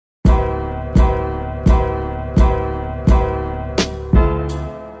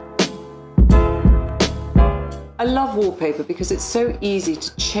I love wallpaper because it's so easy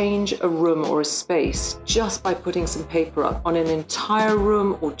to change a room or a space just by putting some paper up on an entire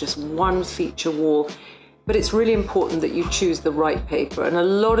room or just one feature wall. But it's really important that you choose the right paper. And a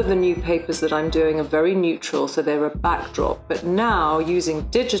lot of the new papers that I'm doing are very neutral, so they're a backdrop. But now, using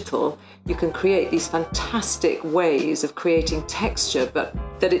digital, you can create these fantastic ways of creating texture, but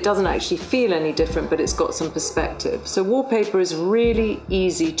that it doesn't actually feel any different, but it's got some perspective. So wallpaper is really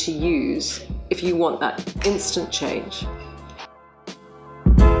easy to use if you want that instant change.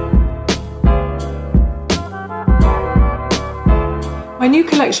 My new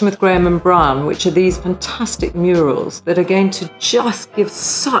collection with Graham & Brown, which are these fantastic murals that are going to just give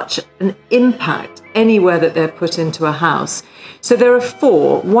such an impact anywhere that they're put into a house. So there are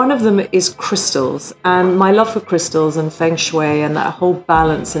 4. One of them is crystals, and my love for crystals and feng shui and that whole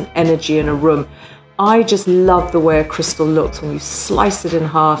balance and energy in a room. I just love the way a crystal looks when you slice it in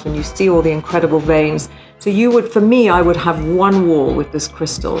half and you see all the incredible veins. So for me, I would have one wall with this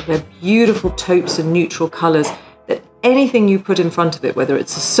crystal. They're beautiful taupes and neutral colors. Anything you put in front of it, whether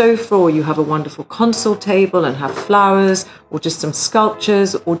it's a sofa or you have a wonderful console table and have flowers or just some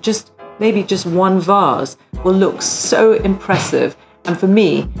sculptures or maybe just one vase, will look so impressive. And for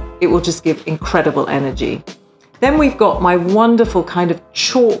me, it will just give incredible energy. Then we've got my wonderful kind of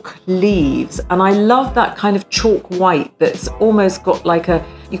chalk leaves, and I love that kind of chalk white that's almost got like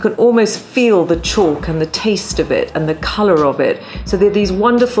you can almost feel the chalk and the taste of it and the color of it. So they're these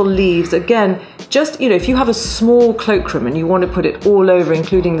wonderful leaves. Again, just, if you have a small cloakroom and you want to put it all over,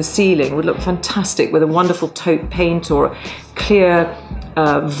 including the ceiling, would look fantastic with a wonderful taupe paint or a clear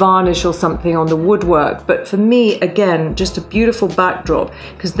varnish or something on the woodwork. But for me, again, just a beautiful backdrop,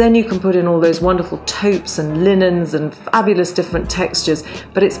 because then you can put in all those wonderful taupes and linens and fabulous different textures.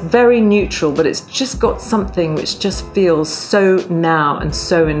 But it's very neutral, but it's just got something which just feels so now and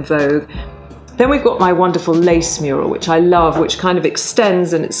so in vogue. Then we've got my wonderful lace mural, which I love, which kind of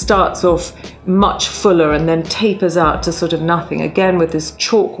extends and it starts off much fuller and then tapers out to sort of nothing. Again, with this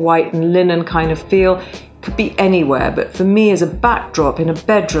chalk white and linen kind of feel. Could be anywhere, but for me as a backdrop in a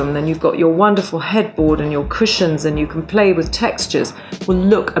bedroom, then you've got your wonderful headboard and your cushions and you can play with textures, will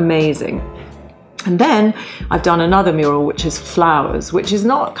look amazing. And then I've done another mural, which is flowers, which is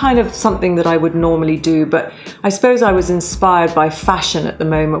not kind of something that I would normally do, but I suppose I was inspired by fashion at the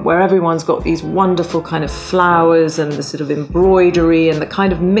moment, where everyone's got these wonderful kind of flowers and the sort of embroidery and the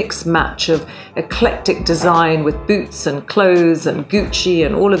kind of mix match of eclectic design with boots and clothes and Gucci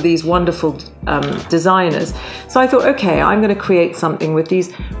and all of these wonderful designers. So I thought, okay, I'm going to create something with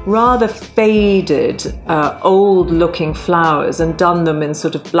these rather faded, old looking flowers, and done them in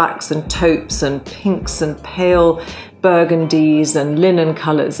sort of blacks and taupes and pinks and pale burgundies and linen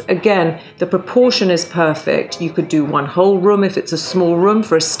colors. Again, the proportion is perfect. You could do one whole room if it's a small room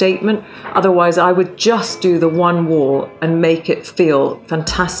for a statement. Otherwise, I would just do the one wall and make it feel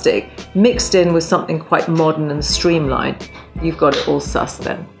fantastic, mixed in with something quite modern and streamlined. You've got it all sus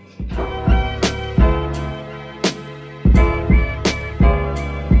then.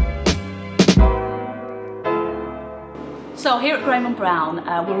 So here at Graham & Brown,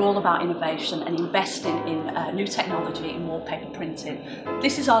 we're all about innovation and investing in new technology in wallpaper printing.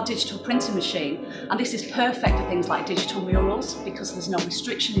 This is our digital printing machine, and this is perfect for things like digital murals because there's no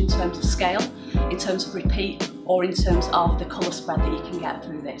restriction in terms of scale, in terms of repeat, or in terms of the colour spread that you can get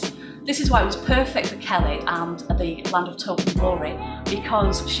through this. This is why it was perfect for Kelly and the Land of Taupe Glory,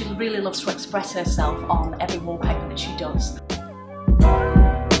 because she really loves to express herself on every wallpaper that she does.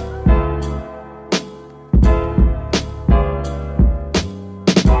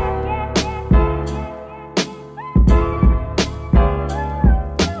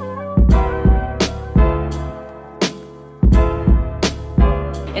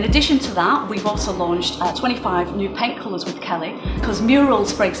 In addition to that, we've also launched 25 new paint colours with Kelly, because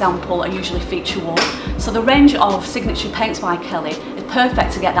murals, for example, are usually feature wall. So the range of signature paints by Kelly is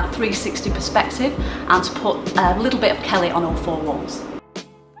perfect to get that 360 perspective and to put a little bit of Kelly on all 4 walls.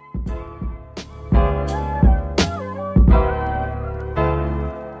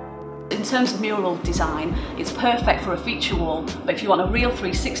 In terms of mural design, it's perfect for a feature wall, but if you want a real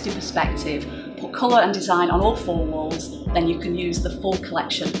 360 perspective, put colour and design on all 4 walls, then you can use the full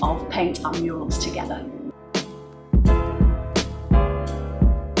collection of paint and murals together.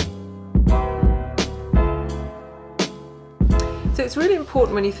 So it's really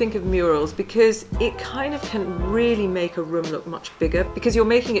important when you think of murals, because it kind of can really make a room look much bigger. Because you're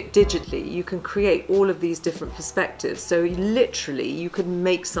making it digitally, you can create all of these different perspectives. So literally, you can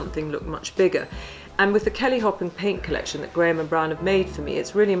make something look much bigger. And with the Kelly Hoppen paint collection that Graham and Brown have made for me,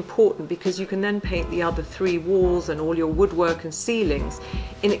 it's really important because you can then paint the other 3 walls and all your woodwork and ceilings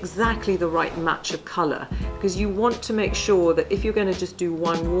in exactly the right match of colour, because you want to make sure that if you're going to just do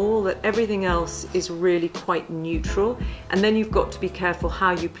one wall, that everything else is really quite neutral, and then you've got to be careful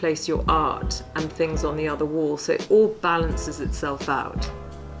how you place your art and things on the other wall so it all balances itself out.